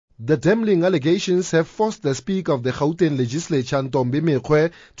The damning allegations have forced the Speaker of the Gauteng legislature,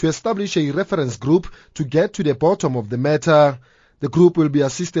 to establish a reference group to get to the bottom of the matter. The group will be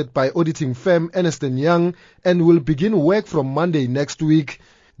assisted by auditing firm Ernst & Young and will begin work from Monday next week.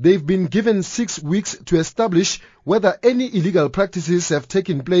 They've been given 6 weeks to establish whether any illegal practices have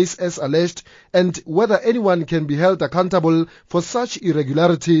taken place as alleged and whether anyone can be held accountable for such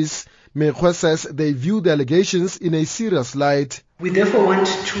irregularities. Mekwe says they view the allegations in a serious light. We therefore want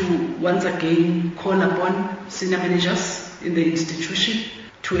to once again call upon senior managers in the institution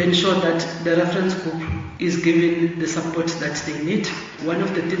to ensure that the reference group is given the support that they need. One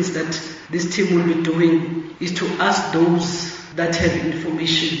of the things that this team will be doing is to ask those that have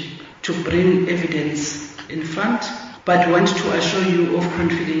information to bring evidence in front, but want to assure you of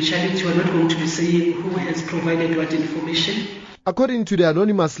confidentiality. We're not going to be saying who has provided what information. According to the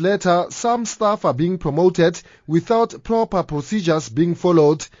anonymous letter, some staff are being promoted without proper procedures being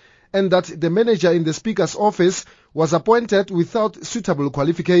followed, and that the manager in the Speaker's office was appointed without suitable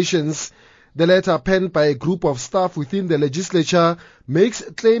qualifications. The letter, penned by a group of staff within the legislature, makes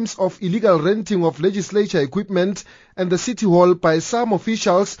claims of illegal renting of legislature equipment and the City Hall by some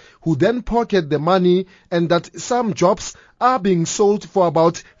officials who then pocket the money, and that some jobs are being sold for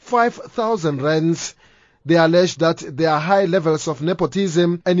about 5,000 rands. They allege that there are high levels of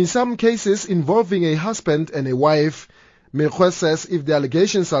nepotism and in some cases involving a husband and a wife. Mekwe says if the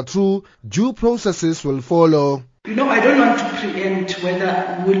allegations are true, due processes will follow. I don't want to preempt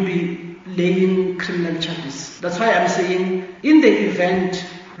whether we'll be laying criminal charges. That's why I'm saying in the event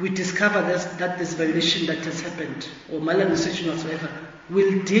we discover that this violation that has happened or maladministration whatsoever,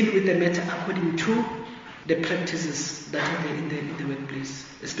 we'll deal with the matter according to the practices that are there in the workplace,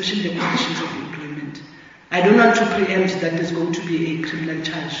 especially the conditions of employment. I don't want to preempt that there's going to be a criminal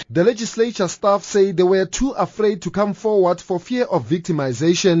charge. The legislature staff say they were too afraid to come forward for fear of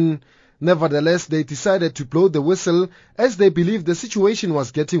victimization. Nevertheless, they decided to blow the whistle as they believed the situation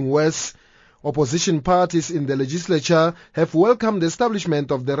was getting worse. Opposition parties in the legislature have welcomed the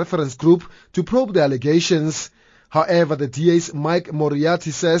establishment of the reference group to probe the allegations. However, the DA's Mike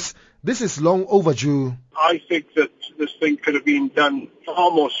Moriarty says this is long overdue. I think that this thing could have been done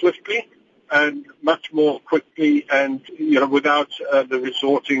far more swiftly and much more quickly, and without the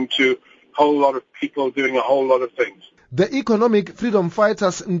resorting to a whole lot of people doing a whole lot of things. The economic freedom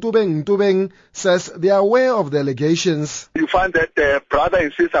fighters Ntubeng says they are aware of the allegations. You find that the brother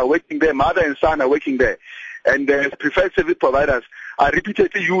and sister are working there, mother and son are working there, and the preferred service providers are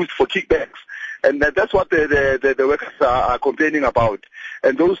repeatedly used for kickbacks. And that's what the workers are complaining about.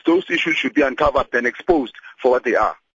 And those issues should be uncovered and exposed for what they are.